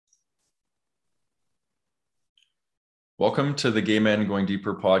Welcome to the Gay Men Going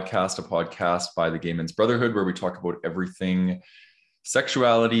Deeper podcast, a podcast by the Gay Men's Brotherhood, where we talk about everything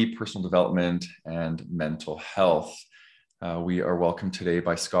sexuality, personal development, and mental health. We are welcomed today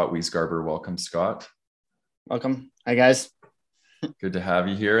by Scott Wiesgarber. Welcome, Scott. Welcome. Hi, guys. Good to have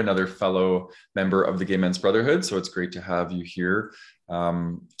you here, another fellow member of the Gay Men's Brotherhood. So it's great to have you here.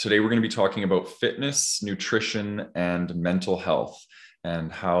 Today, we're going to be talking about fitness, nutrition, and mental health,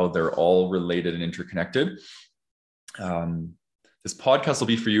 and how they're all related and interconnected. This podcast will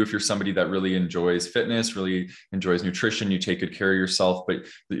be for you if you're somebody that really enjoys fitness, really enjoys nutrition, you take good care of yourself, but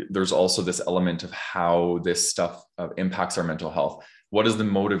there's also this element of how this stuff impacts our mental health. What is the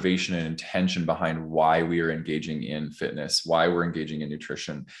motivation and intention behind why we are engaging in fitness, why we're engaging in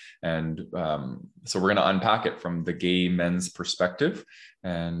nutrition? And so we're going to unpack it from the gay men's perspective,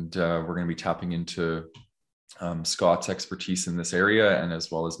 and we're going to be tapping into Scott's expertise in this area and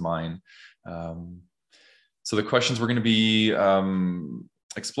as well as mine. So the questions we're going to be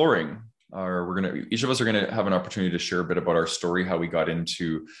exploring are, each of us are going to have an opportunity to share a bit about our story, how we got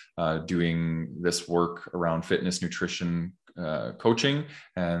into doing this work around fitness, nutrition, coaching,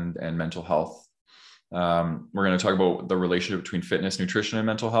 and mental health. We're going to talk about the relationship between fitness, nutrition, and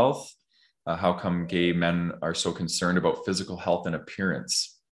mental health. How come gay men are so concerned about physical health and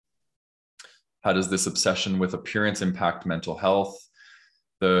appearance? How does this obsession with appearance impact mental health?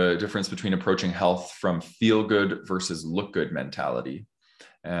 The difference between approaching health from feel good versus look good mentality,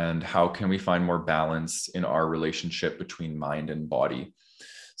 and how can we find more balance in our relationship between mind and body.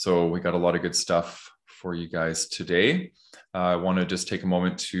 So we got a lot of good stuff for you guys today. I want to just take a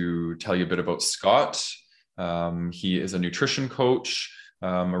moment to tell you a bit about Scott. He is a nutrition coach,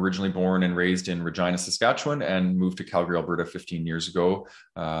 originally born and raised in Regina, Saskatchewan, and moved to Calgary, Alberta 15 years ago,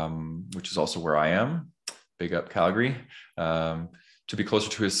 which is also where I am. Big up Calgary. To be closer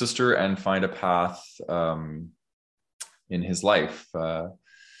to his sister and find a path in his life.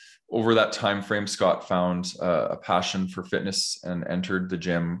 Over that time frame, Scott found a passion for fitness and entered the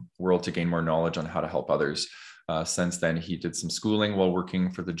gym world to gain more knowledge on how to help others. Since then, he did some schooling while working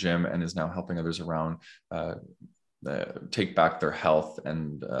for the gym and is now helping others around take back their health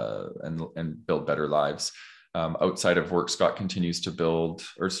and build better lives. Outside of work, Scott continues to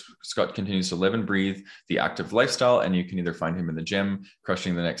live and breathe the active lifestyle, and you can either find him in the gym,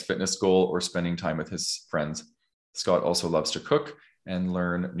 crushing the next fitness goal, or spending time with his friends. Scott also loves to cook and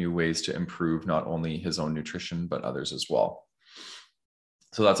learn new ways to improve not only his own nutrition, but others as well.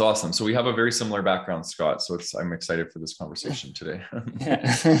 So that's awesome. So we have a very similar background, Scott. So I'm excited for this conversation today.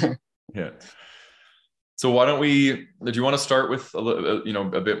 Yeah. So do you want to start with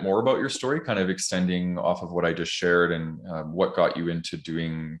a bit more about your story, kind of extending off of what I just shared, and what got you into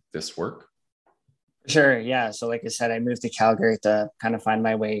doing this work? Sure. Yeah. So like I said, I moved to Calgary to kind of find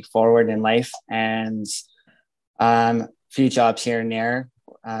my way forward in life, and a few jobs here and there.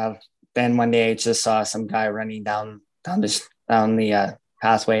 Then one day I just saw some guy running down the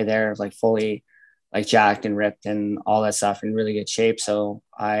pathway there, like fully like jacked and ripped and all that stuff in really good shape. So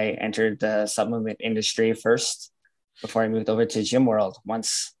I entered the supplement industry first before I moved over to Gym World.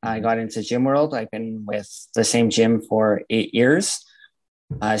 Once I got into Gym World, I've been with the same gym for 8 years.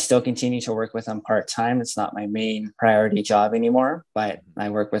 I still continue to work with them part-time. It's not my main priority job anymore, but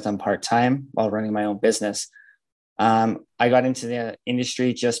I work with them part-time while running my own business. I got into the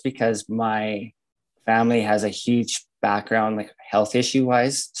industry just because my family has a huge background, like health issue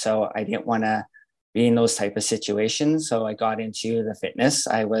wise. So I didn't want to be in those type of situations. So I got into the fitness.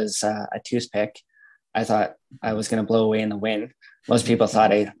 I was a toothpick. I thought I was going to blow away in the wind. Most people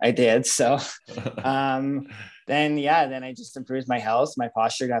thought I did. So then I just improved my health. My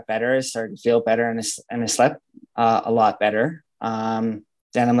posture got better. I started to feel better, and I slept a lot better. Then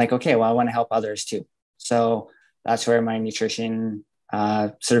I'm like, okay, well, I want to help others too. So that's where my nutrition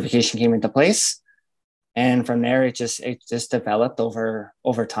certification came into place. And from there, it just developed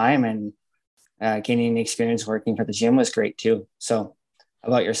over time, and gaining experience working for the gym was great too. So how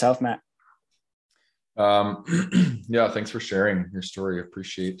about yourself, Matt? Yeah, thanks for sharing your story. I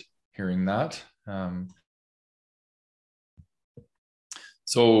appreciate hearing that.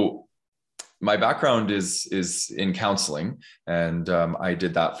 So my background is in counseling, and I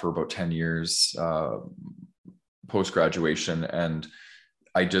did that for about 10 years post-graduation, and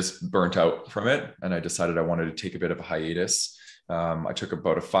I just burnt out from it, and I decided I wanted to take a bit of a hiatus. I took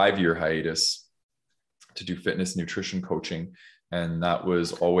about a 5-year hiatus to do fitness nutrition coaching. And that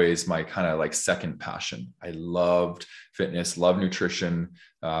was always my kind of like second passion. I loved fitness, loved nutrition.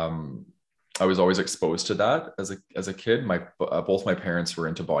 I was always exposed to that as a kid. Both my parents were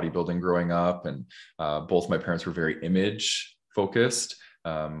into bodybuilding growing up, and both my parents were very image focused.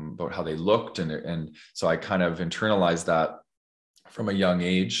 about how they looked. And so I kind of internalized that from a young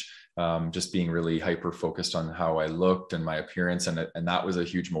age, just being really hyper focused on how I looked and my appearance. And that was a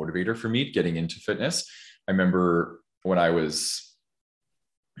huge motivator for me getting into fitness. I remember when I was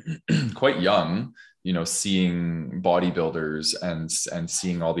quite young, seeing bodybuilders and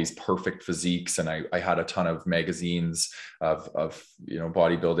seeing all these perfect physiques. And I had a ton of magazines of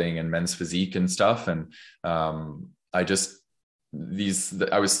bodybuilding and men's physique and stuff. And I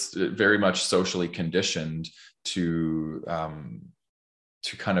was very much socially conditioned to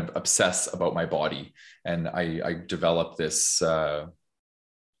kind of obsess about my body. And I developed this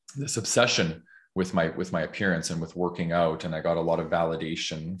obsession with my appearance and with working out. And I got a lot of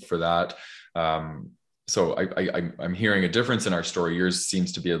validation for that. So I'm hearing a difference in our story. Yours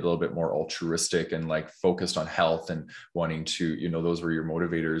seems to be a little bit more altruistic and like focused on health and wanting to, those were your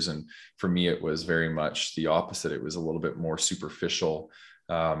motivators. And for me, it was very much the opposite. It was a little bit more superficial.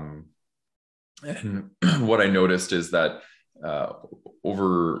 And what I noticed is that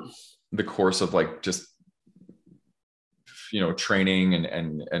over the course of like just training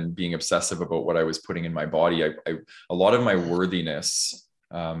and being obsessive about what I was putting in my body, a lot of my worthiness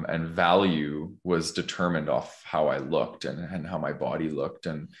and value was determined off how I looked and how my body looked.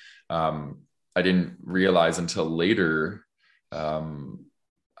 And I didn't realize until later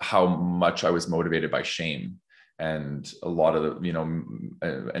how much I was motivated by shame and a lot of the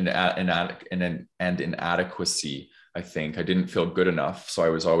inadequacy. I think I didn't feel good enough. So I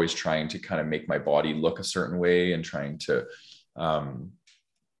was always trying to kind of make my body look a certain way and trying to,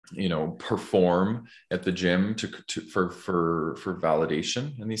 perform at the gym for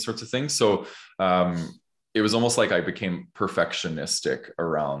validation and these sorts of things. So it was almost like I became perfectionistic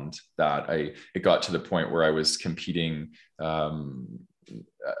around that. It got to the point where I was competing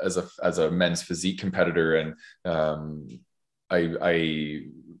as a men's physique competitor, and I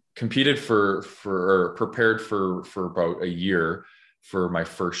competed or prepared for about a year for my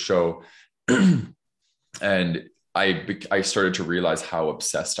first show. And I started to realize how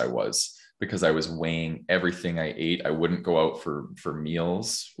obsessed I was because I was weighing everything I ate. I wouldn't go out for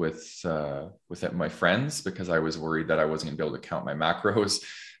meals with my friends because I was worried that I wasn't gonna be able to count my macros.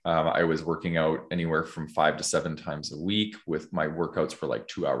 I was working out anywhere from 5 to 7 times a week, with my workouts for like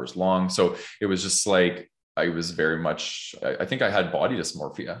 2 hours long. So it was just like, I was very much, I think I had body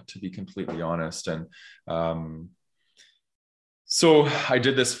dysmorphia, to be completely honest. And so I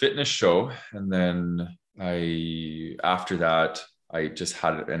did this fitness show, and then after that, I just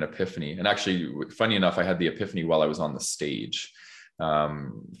had an epiphany. And actually, funny enough, I had the epiphany while I was on the stage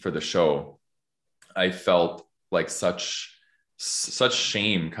for the show. I felt like such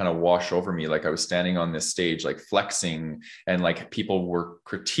shame kind of wash over me. Like I was standing on this stage, like flexing, and like people were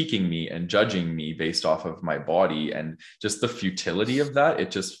critiquing me and judging me based off of my body, and just the futility of that.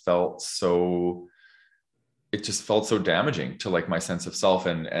 It just felt so damaging to like my sense of self.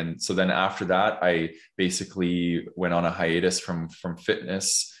 And so then after that, I basically went on a hiatus from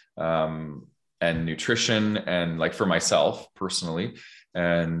fitness and nutrition, and like for myself personally.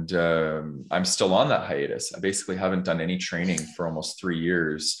 And I'm still on that hiatus. I basically haven't done any training for almost 3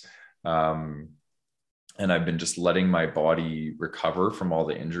 years. And I've been just letting my body recover from all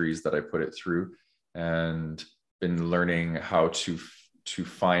the injuries that I put it through, and been learning how to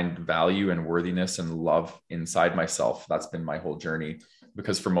find value and worthiness and love inside myself. That's been my whole journey,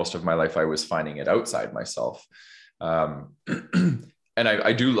 because for most of my life, I was finding it outside myself. And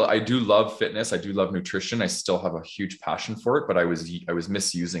I do love fitness. I do love nutrition. I still have a huge passion for it, but I was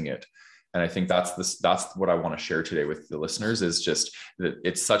misusing it. And I think that's what I want to share today with the listeners, is just that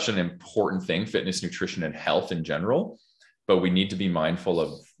it's such an important thing, fitness, nutrition, and health in general, but we need to be mindful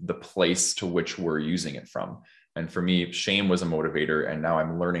of the place to which we're using it from. And for me, shame was a motivator. And now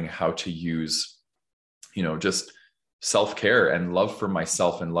I'm learning how to use, just self-care and love for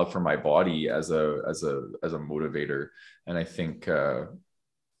myself and love for my body as a motivator. And I think, I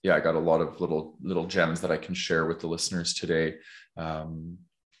got a lot of little gems that I can share with the listeners today.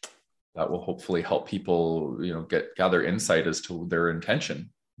 That will hopefully help people, gather insight as to their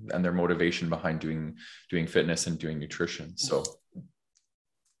intention and their motivation behind doing fitness and doing nutrition. So.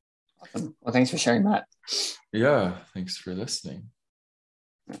 Awesome. Well, thanks for sharing that. Yeah. Thanks for listening.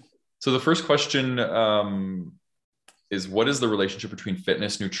 So the first question is, what is the relationship between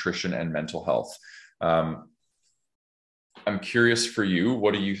fitness, nutrition, and mental health? I'm curious for you.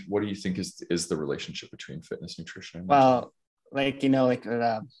 What do you think is the relationship between fitness, nutrition, and mental health?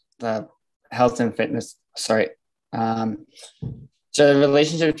 The health and fitness. Sorry. So the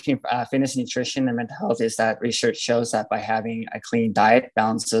relationship between fitness, nutrition, and mental health is that research shows that by having a clean diet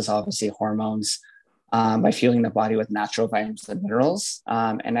balances obviously hormones, by fueling the body with natural vitamins and minerals.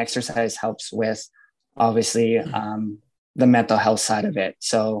 And exercise helps with obviously the mental health side of it.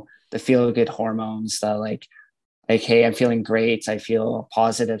 So the feel good hormones, the like, hey, I'm feeling great. I feel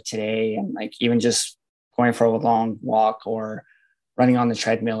positive today. And like even just going for a long walk or running on the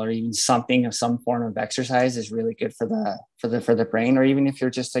treadmill or even something of some form of exercise is really good for the brain. Or even if you're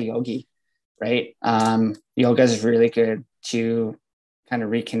just a yogi, right? Yoga is really good to kind of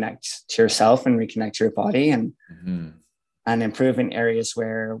reconnect to yourself and reconnect to your body and improve in areas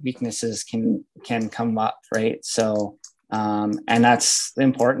where weaknesses can come up, right? So and that's the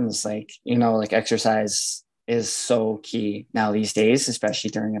importance, like, like exercise is so key now these days, especially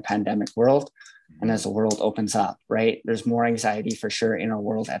during a pandemic world. And as the world opens up, right, there's more anxiety for sure in our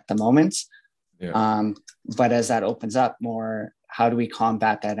world at the moment. Yeah. But as that opens up more, how do we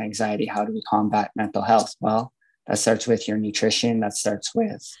combat that anxiety? How do we combat mental health? Well, that starts with your nutrition. That starts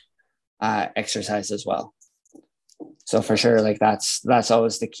with exercise as well. So for sure, like that's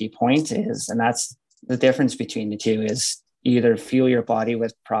always the key point is, and that's the difference between the two is you either fuel your body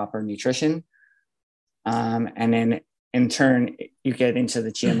with proper nutrition. And then in turn, you get into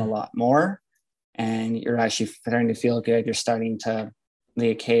the gym a lot more and you're actually starting to feel good. You're starting to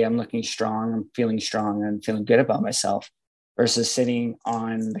like, hey, I'm looking strong. I'm feeling good about myself versus sitting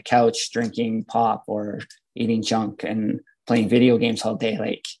on the couch, drinking pop or eating junk and playing video games all day,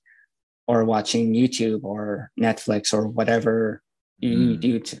 like, or watching YouTube or Netflix or whatever you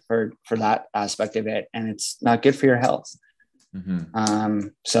do for that aspect of it. And it's not good for your health.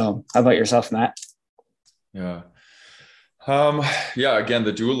 So how about yourself, Matt? Yeah. Again,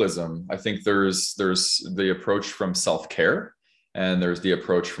 the dualism. I think there's the approach from self-care and there's the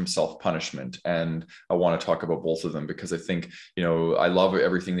approach from self-punishment. And I want to talk about both of them because I think, I love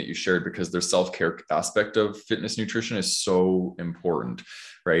everything that you shared because their self-care aspect of fitness nutrition is so important,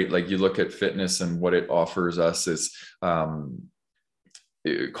 right? Like you look at fitness and what it offers us is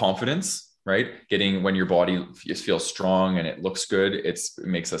confidence, right? When your body feels strong and it looks good, it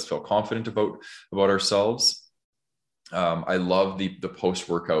makes us feel confident about ourselves. I love the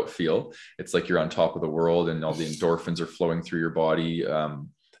post-workout feel. It's like you're on top of the world and all the endorphins are flowing through your body. And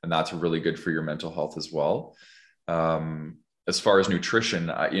that's really good for your mental health as well. As far as nutrition,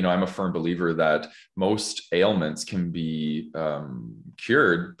 I'm a firm believer that most ailments can be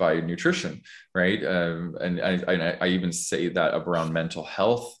cured by nutrition, right? And I even say that around mental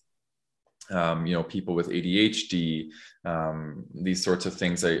health. People with ADHD, these sorts of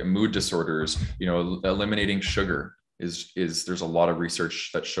things, mood disorders, eliminating sugar is there's a lot of research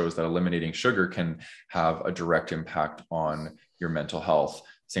that shows that eliminating sugar can have a direct impact on your mental health.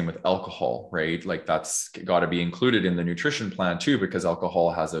 Same with alcohol, right? Like that's got to be included in the nutrition plan too, because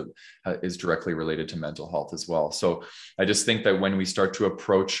alcohol is directly related to mental health as well. So I just think that when we start to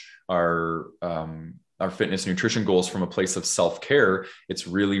approach our fitness nutrition goals from a place of self-care, it's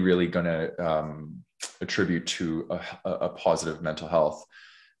really, really going to attribute to a positive mental health.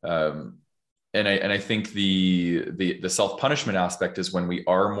 And I think the self-punishment aspect is when we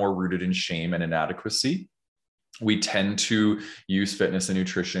are more rooted in shame and inadequacy, we tend to use fitness and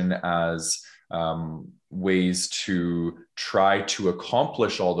nutrition as ways to try to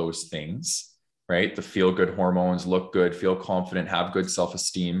accomplish all those things, right? The feel good hormones, look good, feel confident, have good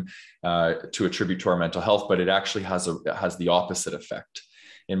self-esteem, to attribute to our mental health, but it actually has the opposite effect,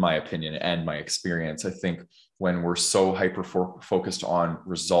 in my opinion and my experience. I think when we're so hyper focused on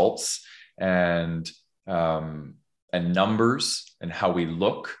results and numbers and how we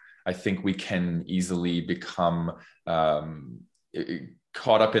look, I think we can easily become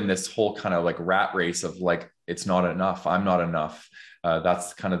caught up in this whole kind of like rat race of like, it's not enough. I'm not enough.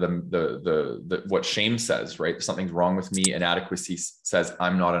 That's kind of the what shame says, right? Something's wrong with me. Inadequacy says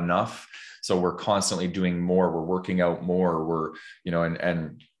I'm not enough. So we're constantly doing more. We're working out more.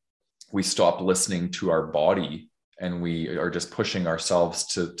 And we stop listening to our body and we are just pushing ourselves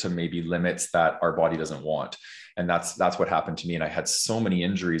to maybe limits that our body doesn't want. And that's what happened to me. And I had so many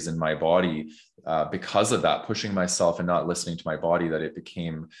injuries in my body because of that, pushing myself and not listening to my body, that it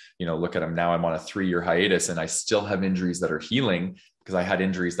became, look at them now, I'm on a 3-year hiatus and I still have injuries that are healing because I had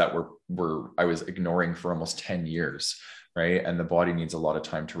injuries that I was ignoring for almost 10 years. Right. And the body needs a lot of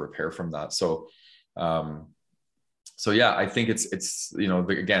time to repair from that. So yeah, I think it's,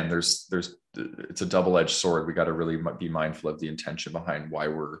 again, there's it's a double-edged sword. We got to really be mindful of the intention behind why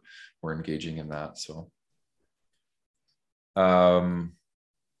we're engaging in that. So, all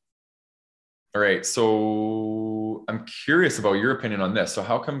right. So I'm curious about your opinion on this. So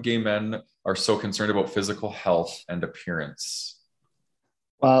how come gay men are so concerned about physical health and appearance?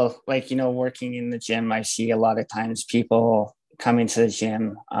 Well, like, working in the gym, I see a lot of times people come into the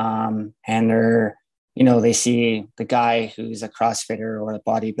gym and they're they see the guy who's a CrossFitter or a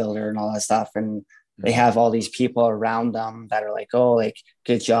bodybuilder and all that stuff, and they have all these people around them that are like, oh, like,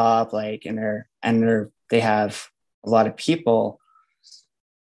 good job, like, they have a lot of people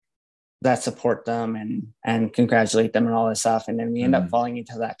that support them and congratulate them and all this stuff. And then we end up falling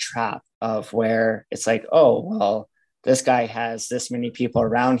into that trap of where it's like, oh, well, this guy has this many people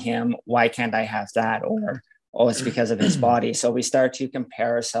around him. Why can't I have that? Or, oh, it's because of his body. So we start to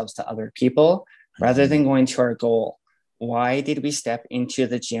compare ourselves to other people rather than going to our goal. Why did we step into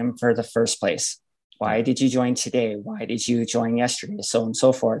the gym for the first place? Why did you join today? Why did you join yesterday? So on and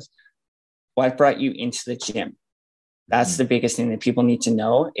so forth. What brought you into the gym? That's the biggest thing that people need to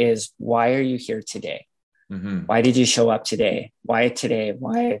know is, why are you here today? Why did you show up today? Why today?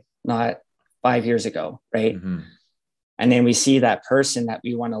 Why not 5 years ago? Right. And then we see that person that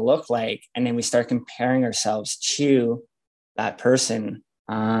we want to look like, and then we start comparing ourselves to that person.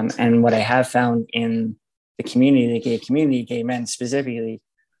 And what I have found in the community, the gay community, gay men specifically,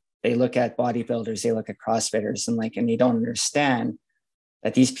 they look at bodybuilders, they look at CrossFitters, and they don't understand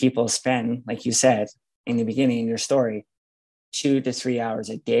that these people spend, like you said in the beginning in your story, 2 to 3 hours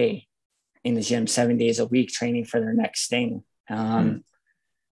a day in the gym, 7 days a week, training for their next thing. And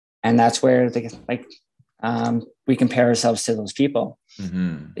that's where we compare ourselves to those people.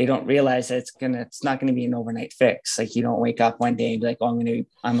 They don't realize that it's not going to be an overnight fix. Like, you don't wake up one day and be like, oh,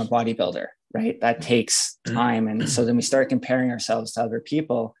 I'm a bodybuilder, right? That takes time. And so then we start comparing ourselves to other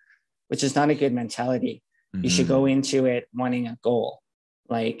people, which is not a good mentality. You should go into it wanting a goal.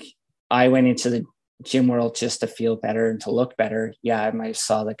 Like, I went into the gym world just to feel better and to look better. Yeah, I might have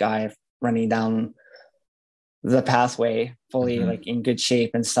saw the guy running down the pathway fully like in good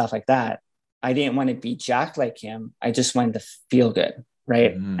shape and stuff like that. I didn't want to be jacked like him. I just wanted to feel good,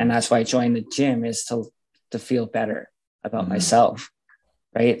 right? And that's why I joined the gym, is to feel better about myself,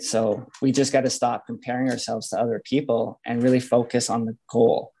 right? So we just got to stop comparing ourselves to other people and really focus on the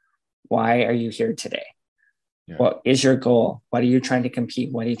goal. Why are you here today? Yeah. What is your goal? What are you trying to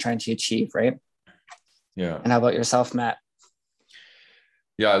compete? What are you trying to achieve, right? Yeah. And how about yourself, Matt?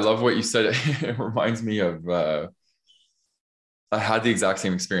 Yeah, I love what you said. It reminds me of, I had the exact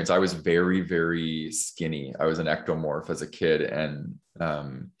same experience. I was very, very skinny. I was an ectomorph as a kid. And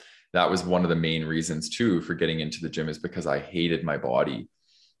that was one of the main reasons too for getting into the gym, is because I hated my body.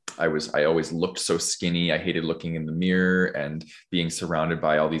 I always looked so skinny. I hated looking in the mirror and being surrounded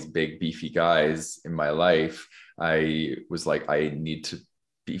by all these big, beefy guys in my life. I was like, I need to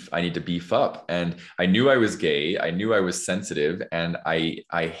beef up. And I knew I was gay. I knew I was sensitive, and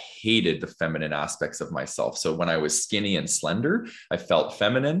I hated the feminine aspects of myself. So when I was skinny and slender, I felt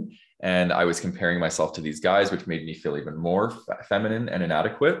feminine, and I was comparing myself to these guys, which made me feel even more feminine and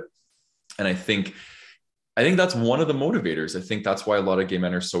inadequate. And I think that's one of the motivators. I think that's why a lot of gay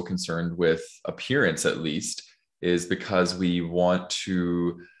men are so concerned with appearance, at least, is because we want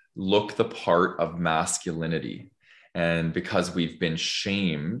to look the part of masculinity. And because we've been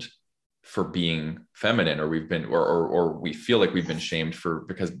shamed for being feminine, or we've been, or we feel like we've been shamed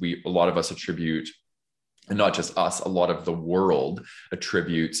because a lot of us attribute, and not just us, a lot of the world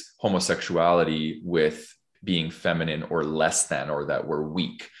attributes homosexuality with being feminine or less than, or that we're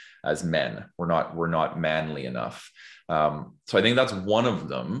weak as men. We're not manly enough. So I think that's one of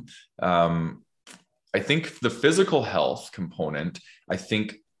them. I think the physical health component, I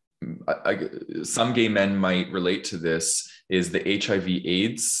think some gay men might relate to this, is the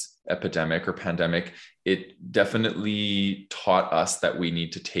HIV/AIDS epidemic or pandemic. It definitely taught us that we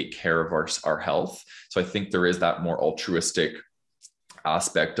need to take care of our health. So I think there is that more altruistic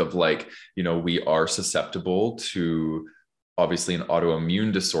aspect of, like, we are susceptible to obviously an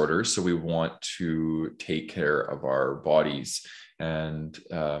autoimmune disorder. So we want to take care of our bodies. And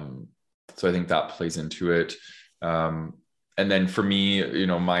so I think that plays into it. And then for me,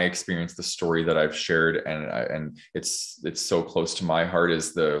 my experience, the story that I've shared, and it's so close to my heart,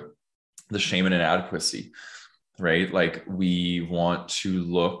 is the shame and inadequacy, right? Like, we want to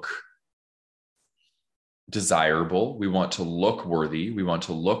look desirable. We want to look worthy. We want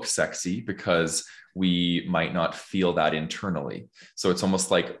to look sexy, because we might not feel that internally. So it's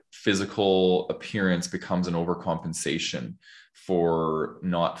almost like physical appearance becomes an overcompensation for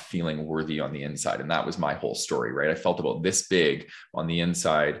not feeling worthy on the inside. And that was my whole story, right? I felt about this big on the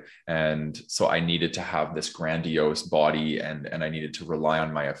inside. And so I needed to have this grandiose body, and I needed to rely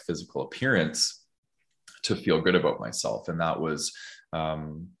on my physical appearance to feel good about myself. And that was,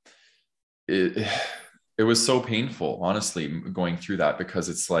 it was so painful, honestly, going through that, because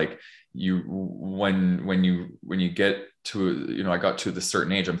it's like, when you get I got to the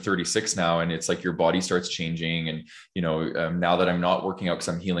certain age, I'm 36 now, and it's like your body starts changing. And, now that I'm not working out because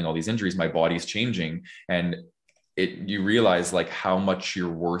I'm healing all these injuries, my body's changing. And you realize like how much your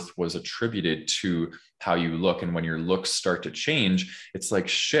worth was attributed to how you look. And when your looks start to change, it's like,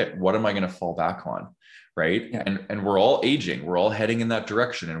 shit, what am I going to fall back on? Right. Yeah. And we're all aging, we're all heading in that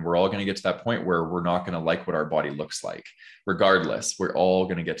direction. And we're all going to get to that point where we're not going to like what our body looks like. Regardless, we're all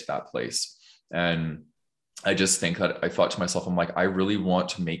going to get to that place. And I just think that I thought to myself, I'm like, I really want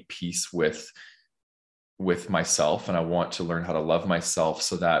to make peace with myself. And I want to learn how to love myself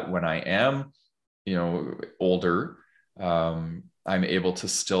so that when I am, older, I'm able to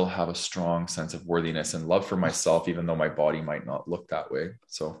still have a strong sense of worthiness and love for myself, even though my body might not look that way.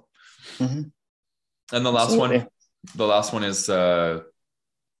 So, and the last one is,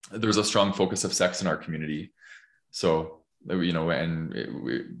 there's a strong focus of sex in our community. So,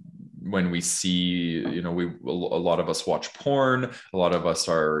 when we see, a lot of us watch porn, a lot of us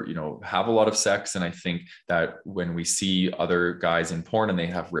are, have a lot of sex. And I think that when we see other guys in porn and they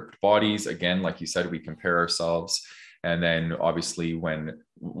have ripped bodies, again, like you said, we compare ourselves. And then obviously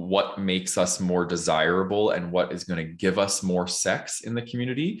what makes us more desirable and what is going to give us more sex in the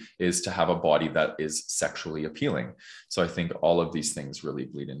community is to have a body that is sexually appealing. So I think all of these things really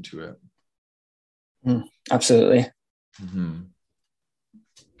bleed into it. Absolutely. Mm-hmm.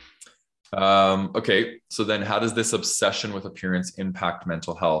 Okay. So then how does this obsession with appearance impact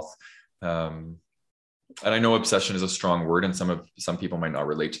mental health? And I know obsession is a strong word, and some people might not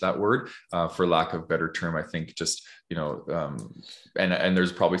relate to that word, for lack of better term. I think just, and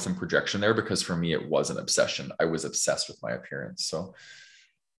there's probably some projection there, because for me, it was an obsession. I was obsessed with my appearance. So.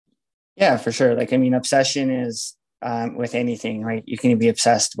 Yeah, for sure. Like, I mean, obsession is, with anything, right? You can be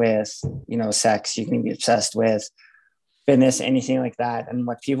obsessed with, sex, you can be obsessed with fitness, anything like that. And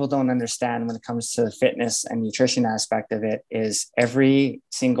what people don't understand when it comes to the fitness and nutrition aspect of it is every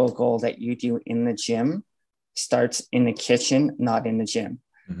single goal that you do in the gym starts in the kitchen, not in the gym.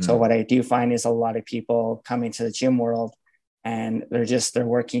 Mm-hmm. So what I do find is a lot of people come into the gym world and they're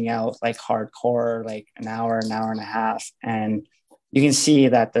working out like hardcore, like an hour and a half. And you can see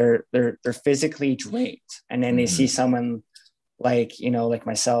that they're physically drained. And then they see someone like, like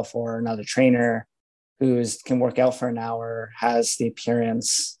myself or another trainer who can work out for an hour, has the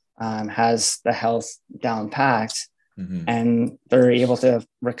appearance, has the health down packed, and they're able to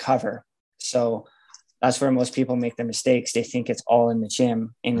recover. So that's where most people make their mistakes. They think it's all in the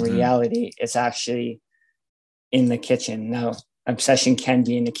gym. In reality, it's actually in the kitchen. Now, obsession can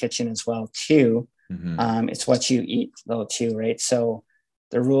be in the kitchen as well, too. It's what you eat, though, too, right? So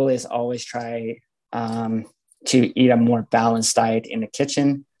the rule is always try to eat a more balanced diet in the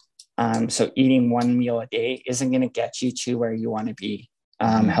kitchen. So eating one meal a day isn't going to get you to where you want to be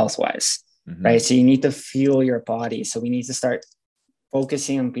health-wise, right? So you need to fuel your body. So we need to start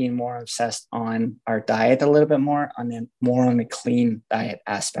focusing on being more obsessed on our diet a little bit more, on the clean diet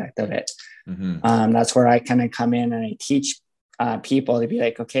aspect of it. That's where I kind of come in and I teach people to be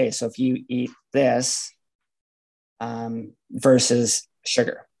like, okay, so if you eat this versus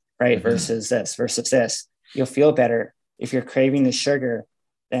sugar, right? Versus this, you'll feel better. If you're craving the sugar,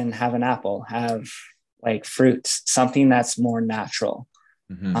 then have an apple, have like fruits, something that's more natural.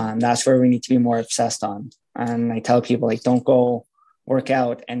 That's where we need to be more obsessed on. And I tell people, like, don't go work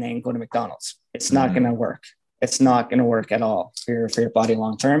out and then go to McDonald's. It's not going to work. It's not going to work at all for your body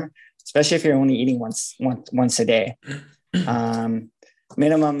long term, especially if you're only eating once a day.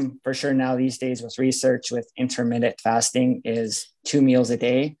 Minimum for sure now these days with research with intermittent fasting is 2 meals a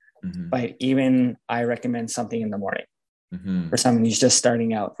day. But even I recommend something in the morning. For someone who's just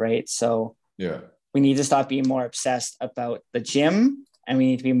starting out, right? So we need to stop being more obsessed about the gym, and we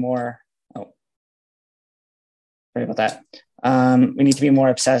need to be more, sorry about that. We need to be more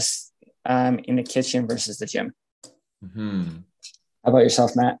obsessed in the kitchen versus the gym. How about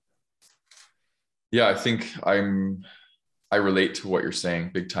yourself, Matt? Yeah, I think I relate to what you're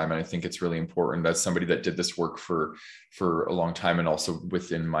saying big time. And I think it's really important as somebody that did this work for a long time, and also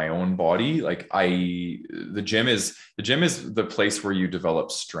within my own body. Like the gym is the place where you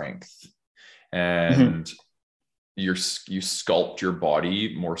develop strength, and you sculpt your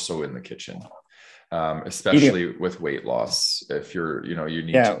body more so in the kitchen, especially with weight loss. If you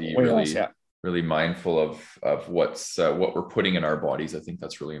need to be really mindful of what we're putting in our bodies. I think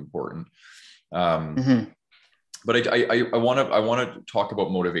that's really important. But I want to talk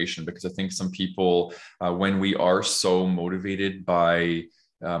about motivation, because I think some people, when we are so motivated by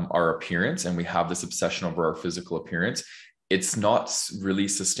our appearance and we have this obsession over our physical appearance, it's not really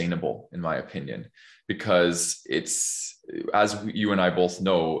sustainable, in my opinion, because it's, as you and I both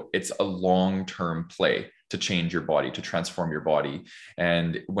know, it's a long-term play. to change your body, to transform your body.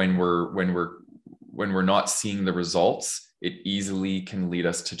 And when we're not seeing the results, it easily can lead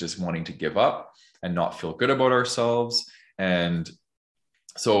us to just wanting to give up and not feel good about ourselves. And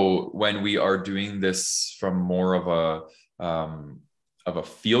so when we are doing this from more of a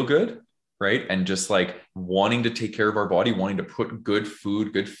feel good, right? And just like wanting to take care of our body, wanting to put good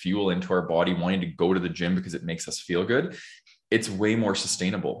food, good fuel into our body, wanting to go to the gym because it makes us feel good, it's way more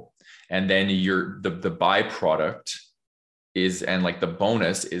sustainable. And then the byproduct is, and like the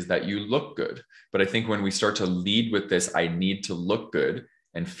bonus is that you look good. But I think when we start to lead with this, I need to look good,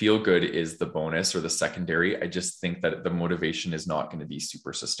 and feel good is the bonus or the secondary, I just think that the motivation is not going to be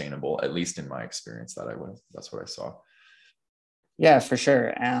super sustainable, at least in my experience. That's what I saw. Yeah, for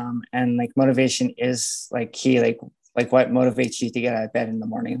sure. And like motivation is like key. Like what motivates you to get out of bed in the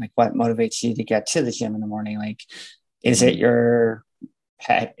morning? Like what motivates you to get to the gym in the morning? Like, is it your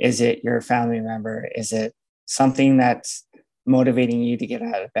pet? Is it your family member? Is it something that's motivating you to get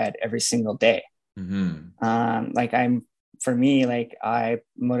out of bed every single day? Like for me, like I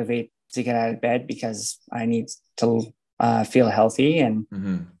motivate to get out of bed because I need to feel healthy, and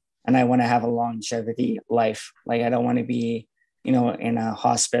I want to have a longevity life. Like I don't want to be, in a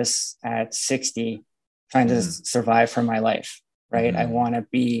hospice at 60 trying to survive for my life, right? I want to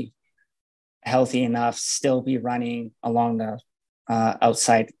be healthy enough, still be running along the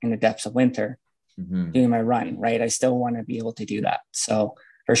outside in the depths of winter, doing my run, right? I still want to be able to do that. So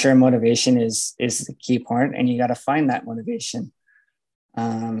for sure, motivation is the key part, and you got to find that motivation.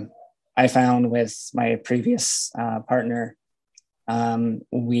 I found with my previous partner, he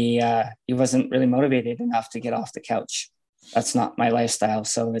wasn't really motivated enough to get off the couch. That's not my lifestyle.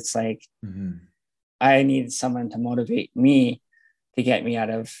 So it's like, I needed someone to motivate me to get me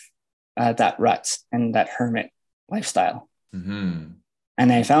out of that rut and that hermit lifestyle. And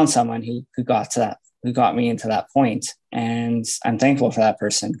I found someone who got to that, who got me into that point. And I'm thankful for that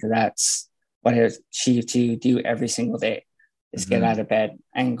person, because that's what I achieved to do every single day, is get out of bed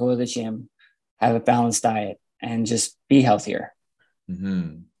and go to the gym, have a balanced diet, and just be healthier.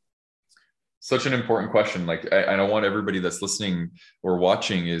 Such an important question. Like I don't want everybody that's listening or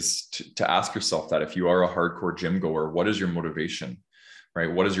watching is to ask yourself that. If you are a hardcore gym goer, what is your motivation,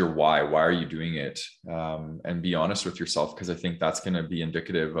 right? What is your why? Why are you doing it? And be honest with yourself, because I think that's going to be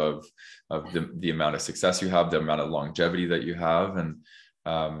indicative of the amount of success you have, the amount of longevity that you have. And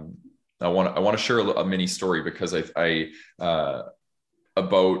I want to share a mini story, because I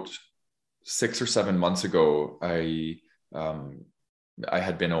about 6 or 7 months ago, I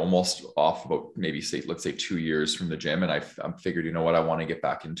had been almost off about let's say 2 years from the gym. And I figured, you know what, I want to get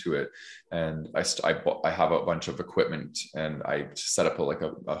back into it. And I have a bunch of equipment, and I set up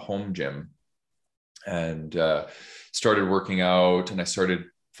a home gym, and started working out, and I started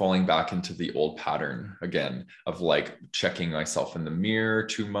falling back into the old pattern again of like checking myself in the mirror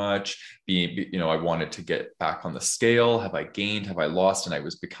too much, I wanted to get back on the scale. Have I gained? Have I lost? And I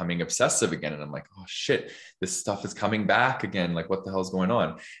was becoming obsessive again. And I'm like, oh shit, this stuff is coming back again. Like, what the hell is going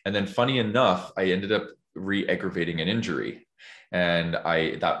on? And then funny enough, I ended up re-aggravating an injury, and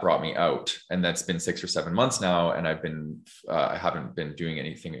that brought me out. And that's been 6 or 7 months now. And I haven't been doing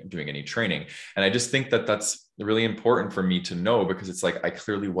any training. And I just think that that's really important for me to know, because it's like, I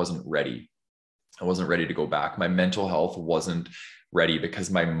clearly wasn't ready. I wasn't ready to go back. My mental health wasn't ready, because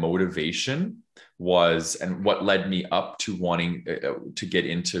my motivation was, and what led me up to wanting to get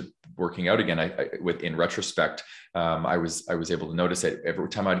into working out again. In retrospect, I was able to notice that every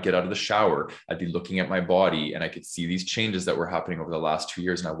time I'd get out of the shower, I'd be looking at my body, and I could see these changes that were happening over the last 2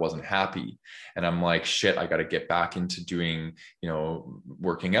 years, and I wasn't happy. And I'm like, shit, I got to get back into doing,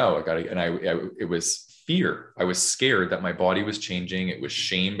 working out. It was fear. I was scared that my body was changing. It was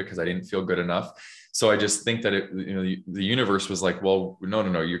shame because I didn't feel good enough. So I just think that the universe was like, well,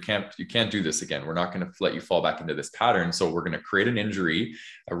 no, you can't do this again. We're not going to let you fall back into this pattern. So we're going to create an injury,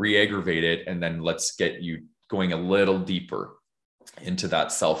 re-aggravate it, and then let's get you going a little deeper into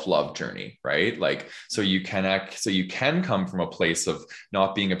that self-love journey, right? Like, so you can come from a place of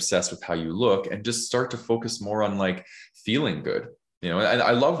not being obsessed with how you look, and just start to focus more on like feeling good. And I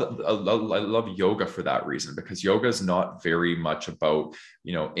love yoga for that reason, because yoga is not very much about,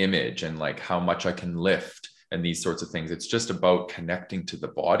 image and like how much I can lift and these sorts of things. It's just about connecting to the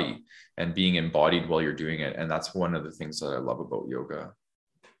body and being embodied while you're doing it. And that's one of the things that I love about yoga.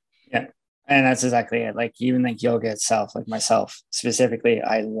 Yeah. And that's exactly it. Like even like yoga itself, like myself specifically,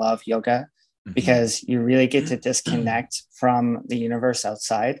 I love yoga because you really get to disconnect from the universe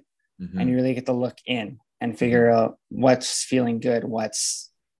outside, and you really get to look in and figure out what's feeling good,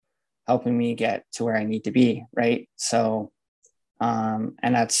 what's helping me get to where I need to be. Right. So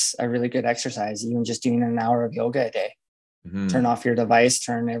And that's a really good exercise. Even just doing an hour of yoga a day. Turn Mm-hmm. off your device,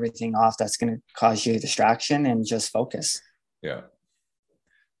 turn everything off that's going to cause you distraction, and just focus. Yeah.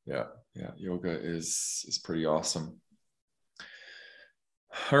 Yeah. Yeah. Yoga is pretty awesome.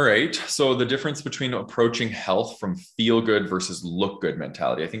 All right. So the difference between approaching health from feel good versus look good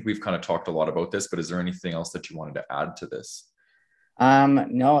mentality. I think we've kind of talked a lot about this, but is there anything else that you wanted to add to this?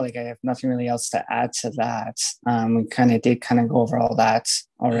 No, like I have nothing really else to add to that. We kind of did kind of go over all that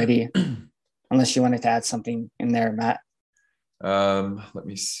already, unless you wanted to add something in there, Matt. Let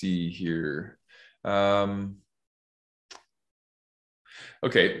me see here. Um,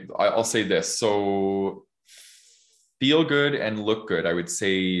 okay, I'll say this. So feel good and look good. I would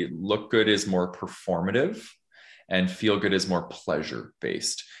say look good is more performative and feel good is more pleasure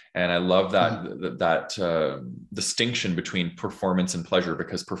based. And I love that distinction between performance and pleasure,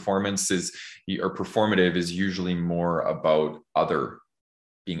 because performance is, or performative is usually more about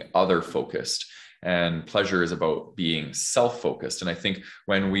being other focused, and pleasure is about being self-focused. And I think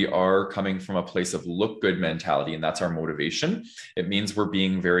when we are coming from a place of look good mentality, and that's our motivation, it means we're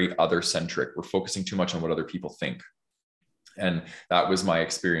being very other centric. We're focusing too much on what other people think. And that was my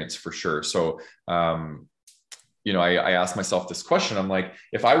experience for sure. So I asked myself this question. I'm like,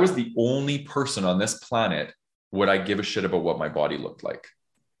 if I was the only person on this planet, would I give a shit about what my body looked like?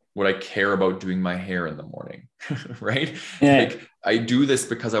 Would I care about doing my hair in the morning? Right? Yeah, Like, I do this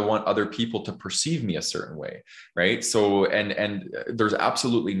because I want other people to perceive me a certain way. Right. So, and there's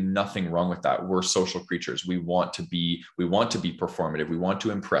absolutely nothing wrong with that. We're social creatures. We want to be performative. We want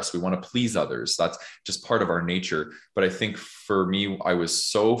to impress. We want to please others. That's just part of our nature. But I think for me, I was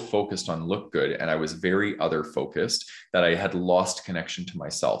so focused on look good, and I was very other focused, that I had lost connection to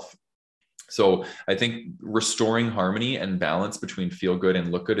myself. So I think restoring harmony and balance between feel good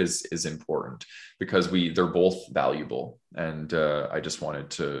and look good is important, because they're both valuable. And I just wanted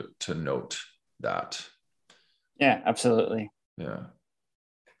to note that. yeah, absolutely. Yeah.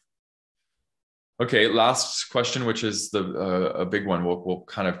 Okay. Last question, which is a big one. We'll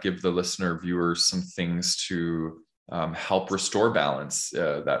kind of give the listener viewers some things to help restore balance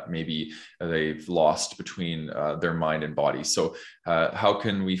that maybe they've lost between their mind and body. So, how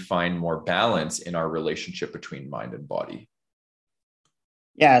can we find more balance in our relationship between mind and body?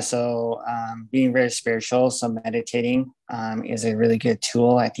 Yeah, so being very spiritual, so meditating is a really good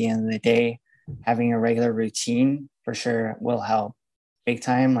tool at the end of the day. Having a regular routine for sure will help big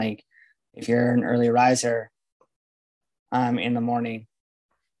time. Like if you're an early riser in the morning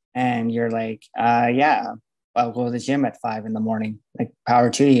and you're like, yeah, I'll go to the gym at 5 in the morning, like power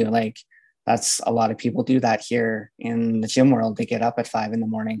to you. Like that's a lot of people do that here in the gym world. They get up at 5 in the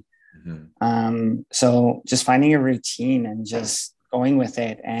morning. Mm-hmm. So just finding a routine and just going with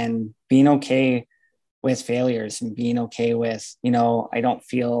it and being okay with failures and being okay with, I don't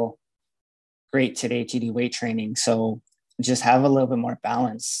feel great today to do weight training. So just have a little bit more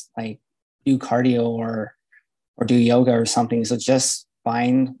balance, like do cardio or do yoga or something. So just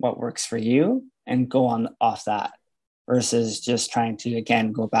find what works for you and go on off that versus just trying to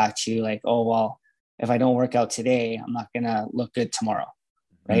again go back to like, oh well, if I don't work out today, I'm not gonna look good tomorrow.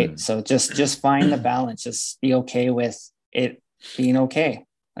 Right. Mm-hmm. So just find the balance. Just be okay with it being okay.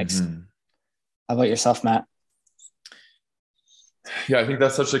 Like Mm-hmm. how about yourself, Matt? Yeah, I think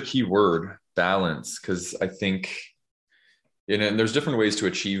that's such a key word, balance, because I think, and there's different ways to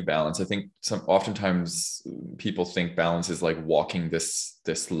achieve balance. I think oftentimes people think balance is like walking this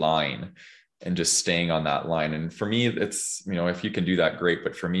line and just staying on that line. And for me, it's, if you can do that, great.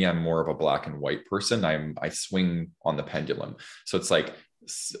 But for me, I'm more of a black and white person. I swing on the pendulum. So it's like,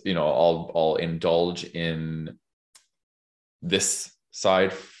 I'll indulge in this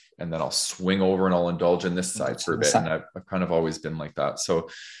side, and then I'll swing over and I'll indulge in this side for a bit. And I've kind of always been like that. So,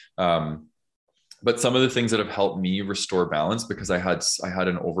 but some of the things that have helped me restore balance, because I had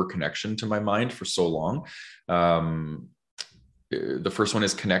an over connection to my mind for so long. The first one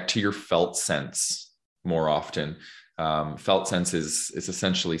is connect to your felt sense more often. Felt sense is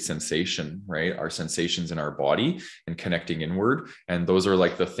essentially sensation, right? Our sensations in our body and connecting inward. And those are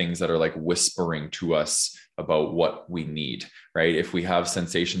like the things that are like whispering to us about what we need, right? If we have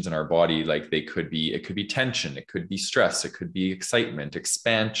sensations in our body, like it could be tension, it could be stress, it could be excitement,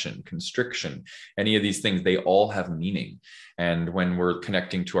 expansion, constriction, any of these things, they all have meaning. And when we're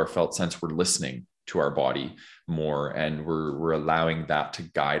connecting to our felt sense, we're listening to our body more, and we're allowing that to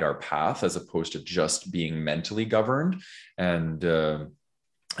guide our path, as opposed to just being mentally governed. And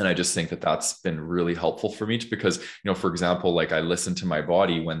And I just think that that's been really helpful for me because, for example, like I listened to my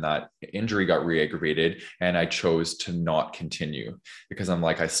body when that injury got re-aggravated, and I chose to not continue because I'm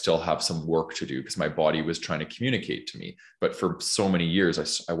like, I still have some work to do because my body was trying to communicate to me. But for so many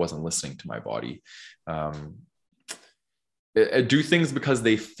years, I wasn't listening to my body. Do things because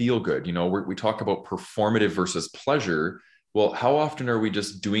they feel good. We talk about performative versus pleasure. Well, how often are we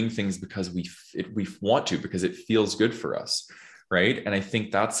just doing things because we want to, because it feels good for us, right? And I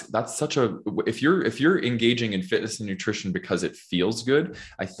think that's such a, if you're engaging in fitness and nutrition because it feels good,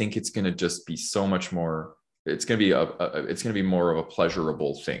 I think it's going to just be so much more. It's going to be it's going to be more of a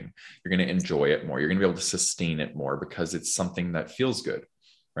pleasurable thing. You're going to enjoy it more. You're going to be able to sustain it more because it's something that feels good,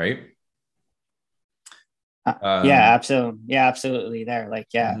 right? Yeah, absolutely. Yeah, absolutely. There, like,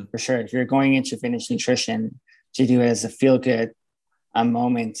 yeah, Mm-hmm. for sure. If you're going into fitness nutrition to do it as a feel good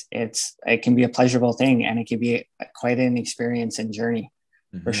moment, it can be a pleasurable thing, and it can be quite an experience and journey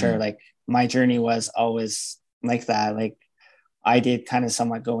for sure. Mm-hmm. Like my journey was always like that. Like I did kind of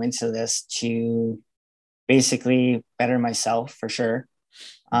somewhat go into this to basically better myself for sure.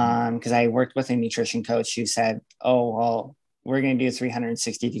 Because I worked with a nutrition coach who said, "Oh, well, we're going to do a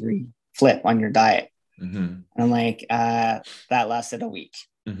 360-degree flip on your diet." Mm-hmm. And I'm like, that lasted a week.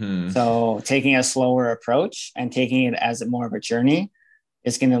 Mm-hmm. So taking a slower approach and taking it as more of a journey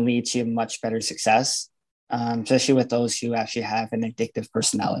is going to lead to much better success, especially with those who actually have an addictive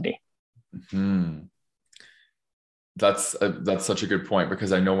personality. Mm-hmm. That's such a good point,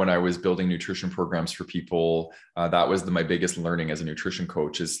 because I know when I was building nutrition programs for people, that was my biggest learning as a nutrition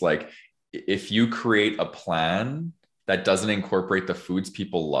coach is like, if you create a plan that doesn't incorporate the foods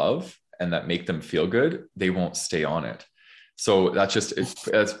people love and that make them feel good, they won't stay on it. So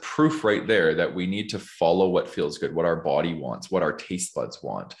it's proof right there that we need to follow what feels good, what our body wants, what our taste buds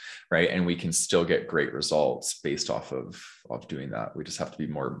want, right? And we can still get great results based off of doing that. We just have to be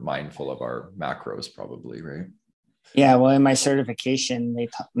more mindful of our macros, probably, right? Yeah, well, in my certification,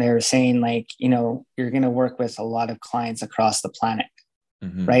 they were saying like, you're going to work with a lot of clients across the planet,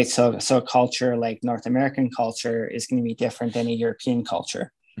 Mm-hmm. right? So a culture like North American culture is going to be different than a European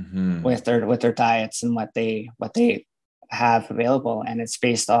culture Mm-hmm. with their diets and what they have available, and it's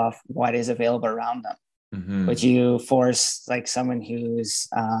based off what is available around them. Would Mm-hmm. you force like someone who's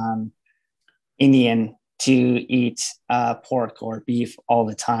Indian to eat pork or beef all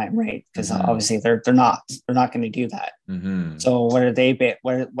the time, right? Because Mm-hmm. obviously they're not going to do that. Mm-hmm. So what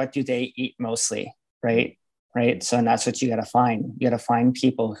do they eat mostly, right? Right. So and that's what you got to find. You got to find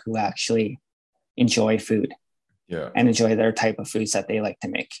people who actually enjoy food Yeah, and enjoy their type of foods that they like to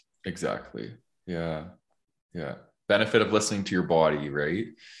make. exactly. Yeah. Yeah. Benefit of listening to your body, right?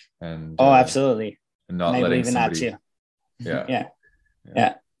 And Oh, absolutely. and And not I letting believe in that too. somebody, yeah. Yeah.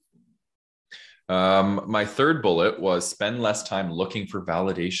 Yeah. Yeah. My third bullet was spend less time looking for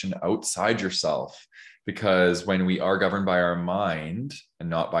validation outside yourself. Because when we are governed by our mind and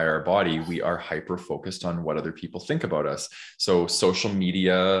not by our body, we are hyper focused on what other people think about us. So social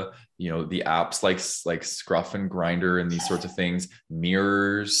media, the apps like Scruff and Grinder and these sorts of things,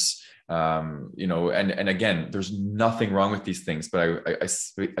 mirrors, and again, there's nothing wrong with these things, but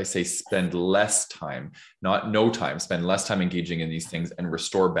I say spend less time, not no time, spend less time engaging in these things and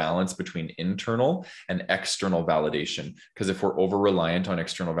restore balance between internal and external validation. Because if we're over reliant on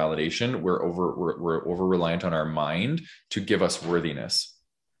external validation, we're over reliant on our mind to give us worthiness.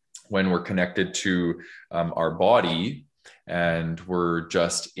 When we're connected to our body, and we're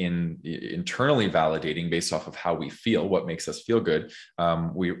just internally validating based off of how we feel, what makes us feel good.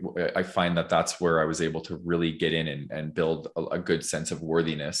 I find that that's where I was able to really get in and build a good sense of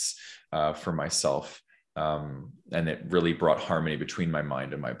worthiness for myself. And it really brought harmony between my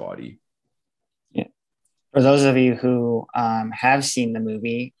mind and my body. Yeah. For those of you who have seen the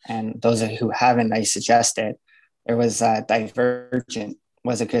movie and those who haven't, I suggest it. There was Divergent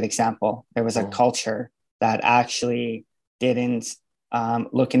was a good example. There was a Oh. culture that actually didn't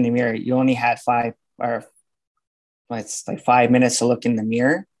look in the mirror. You only had it's like 5 minutes to look in the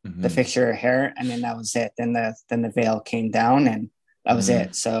mirror to Mm-hmm. fix your hair, and then that was it. Then the veil came down, and that was Mm-hmm.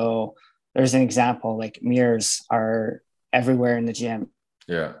 it. So there's an example. Like mirrors are everywhere in the gym.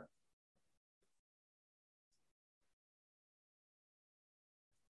 Yeah.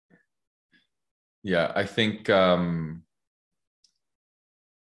 Yeah. I think,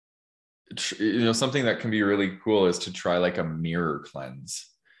 something that can be really cool is to try like a mirror cleanse.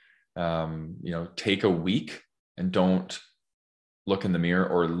 Take a week and don't look in the mirror,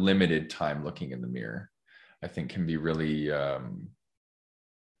 or limited time looking in the mirror, I think can be really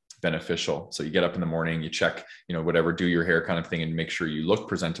beneficial. So you get up in the morning, you check, whatever, do your hair kind of thing, and make sure you look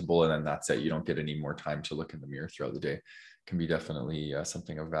presentable. And then that's it. You don't get any more time to look in the mirror throughout the day. can be definitely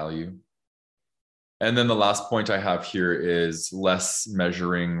something of value. And then the last point I have here is less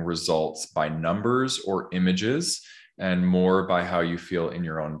measuring results by numbers or images and more by how you feel in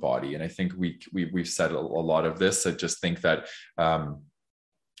your own body. And I think we've said a lot of this. I just think that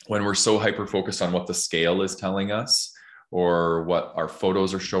when we're so hyper focused on what the scale is telling us or what our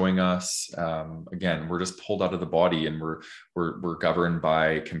photos are showing us, again, we're just pulled out of the body, and we're governed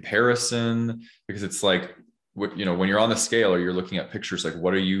by comparison, because it's like, when you're on the scale or you're looking at pictures, like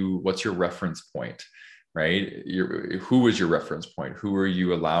what's your reference point, right? Who is your reference point? Who are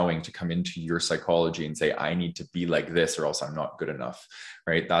you allowing to come into your psychology and say, I need to be like this or else I'm not good enough,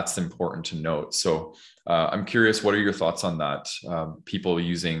 right? That's important to note. So I'm curious, what are your thoughts on that? People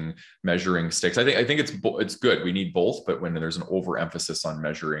using measuring sticks. I think it's good. We need both, but when there's an overemphasis on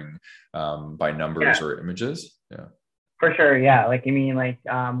measuring by numbers or images. Yeah. For sure. Yeah. Like,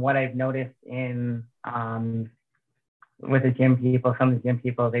 what I've noticed in, with the gym people, some of the gym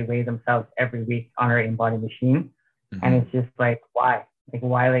people, they weigh themselves every week on our in-body machine. Mm-hmm. And it's just like, why,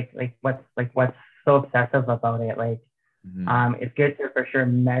 what's so obsessive about it? Like, mm-hmm. It's good to for sure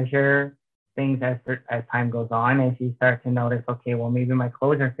measure things as time goes on. As you start to notice, okay, well, maybe my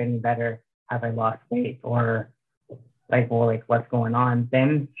clothes are fitting better. Have I lost weight? Or what's going on?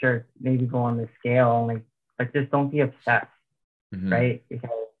 Then sure, maybe go on the scale, but just don't be obsessed, mm-hmm. right? Because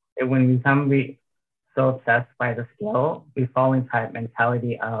when we become so obsessed by the scale, we fall into that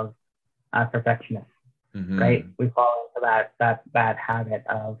mentality of perfectionist, mm-hmm. right? We fall into that bad habit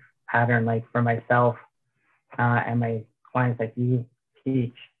of pattern. Like for myself and my clients that you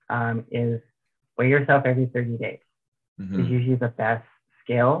teach, is weigh yourself every 30 days. Mm-hmm. Is usually the best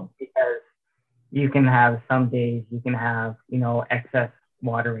scale, because you can have some days you can have, excess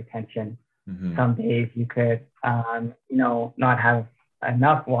water retention. Mm-hmm. Some days you could, not have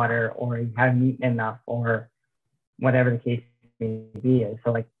enough water, or you haven't eaten enough, or whatever the case may be.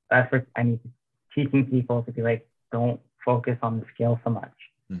 So that's what I need to teaching people to be like, don't focus on the scale so much,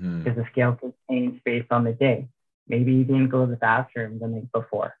 mm-hmm. because the scale can change based on the day. Maybe you didn't go to the bathroom the night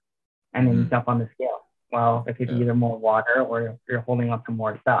before, and then you jump on the scale. Well, it could be either more water or you're holding on to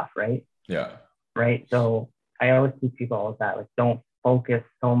more stuff, right? Yeah. Right. So I always teach people all of that. Like, don't focus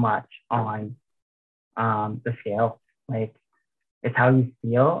so much on the scale. Like, it's how you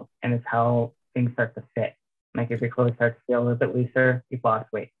feel, and it's how things start to fit. Like, if your clothes start to feel a little bit looser, you've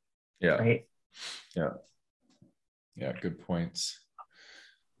lost weight. Yeah. Right. Yeah. Yeah. Good points.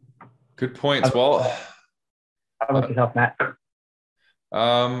 Good points. Well, how about yourself, Matt?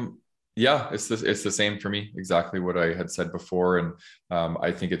 Yeah, it's the same for me. Exactly what I had said before. And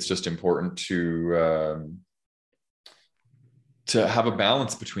I think it's just important to have a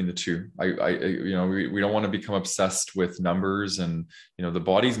balance between the two. We don't want to become obsessed with numbers, and, the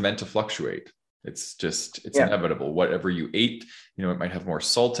body's meant to fluctuate. It's inevitable. Whatever you ate, it might have more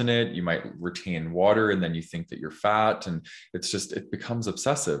salt in it. You might retain water, and then you think that you're fat, and it becomes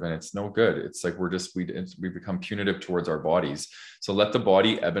obsessive, and it's no good. It's like we become punitive towards our bodies. So let the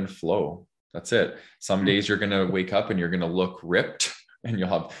body ebb and flow. That's it. Some days you're going to wake up and you're going to look ripped, and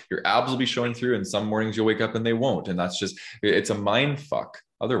your abs will be showing through, and some mornings you'll wake up and they won't. And it's a mind fuck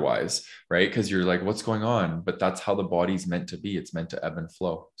otherwise, right? Because you're like, what's going on? But that's how the body's meant to be. It's meant to ebb and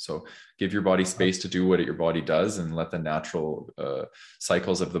flow. So give your body space to do what your body does, and let the natural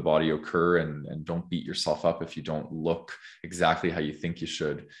cycles of the body occur, and don't beat yourself up if you don't look exactly how you think you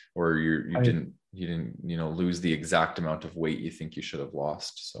should, or you didn't lose the exact amount of weight you think you should have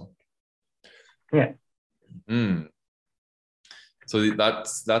lost. So yeah. So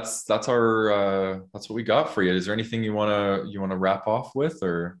that's our that's what we got for you. Is there anything you want to wrap off with,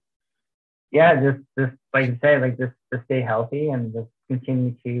 or? Yeah, just like you said, just to stay healthy and just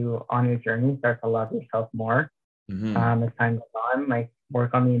continue to on your journey, start to love yourself more. Mm-hmm. As time goes on,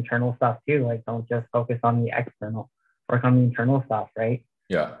 work on the internal stuff too. Don't just focus on the external. Work on the internal stuff, right?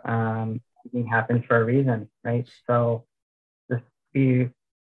 Yeah. Everything happens for a reason, right? So just be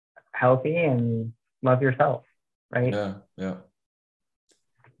healthy and love yourself, right?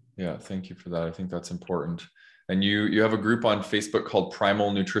 Yeah, thank you for that. I think that's important. And you have a group on Facebook called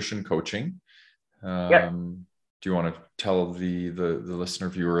Primal Nutrition Coaching. Yep. Do you want to tell the listener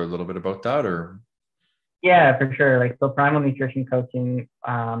viewer a little bit about that, or? Yeah, for sure. So Primal Nutrition Coaching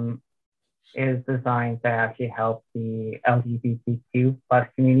is designed to actually help the LGBTQ plus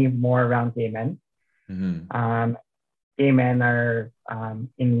community more around gay men. Mm-hmm. Gay men are in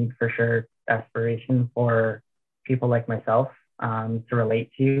need for sure, desperation for people like myself to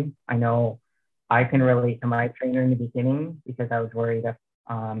relate to. I know I can relate to my trainer in the beginning because I was worried of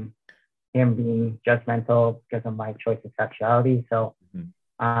him being judgmental because of my choice of sexuality. So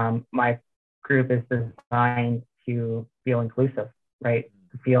my group is designed to feel inclusive, right?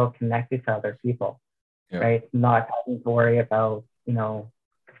 To feel connected to other people, right? Not having to worry about,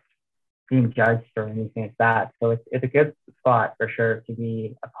 being judged or anything like that. So it's a good spot for sure to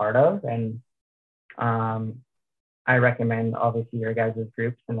be a part of. And I recommend obviously your guys'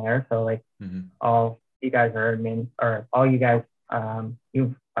 groups in there. So like all you guys are admin, or all you guys,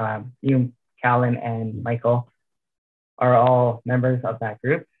 you, Callan and Michael are all members of that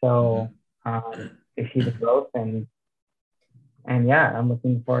group. So they see the growth, and yeah, I'm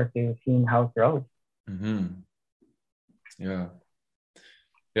looking forward to seeing how it grows.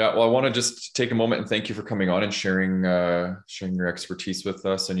 Yeah, well, I want to just take a moment and thank you for coming on and sharing your expertise with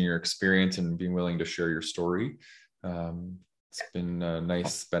us and your experience, and being willing to share your story. It's been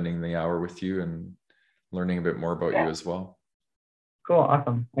nice spending the hour with you and learning a bit more about you as well. Cool,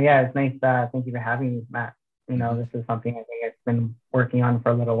 awesome. Yeah, it's nice. Thank you for having me, Matt. This is something I think I've been working on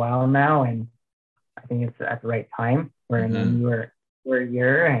for a little while now, and I think it's at the right time. We're in a newer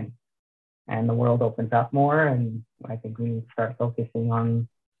year, and the world opens up more, and I think we need to start focusing on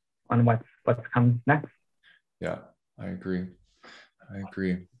what's comes next. Yeah, I agree.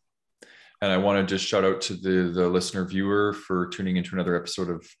 And I want to just shout out to the listener viewer for tuning into another episode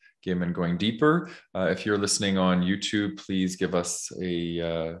of Gay Men Going Deeper. If you're listening on YouTube, please give us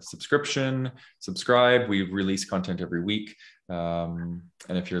a subscribe. We release content every week. And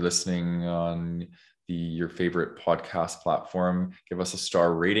if you're listening on your favorite podcast platform, give us a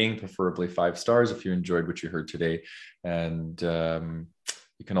star rating, preferably 5 stars if you enjoyed what you heard today. And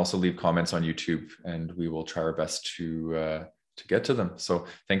you can also leave comments on YouTube, and we will try our best to get to them. So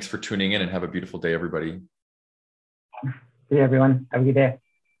thanks for tuning in, and have a beautiful day, everybody. See you, everyone. Have a good day.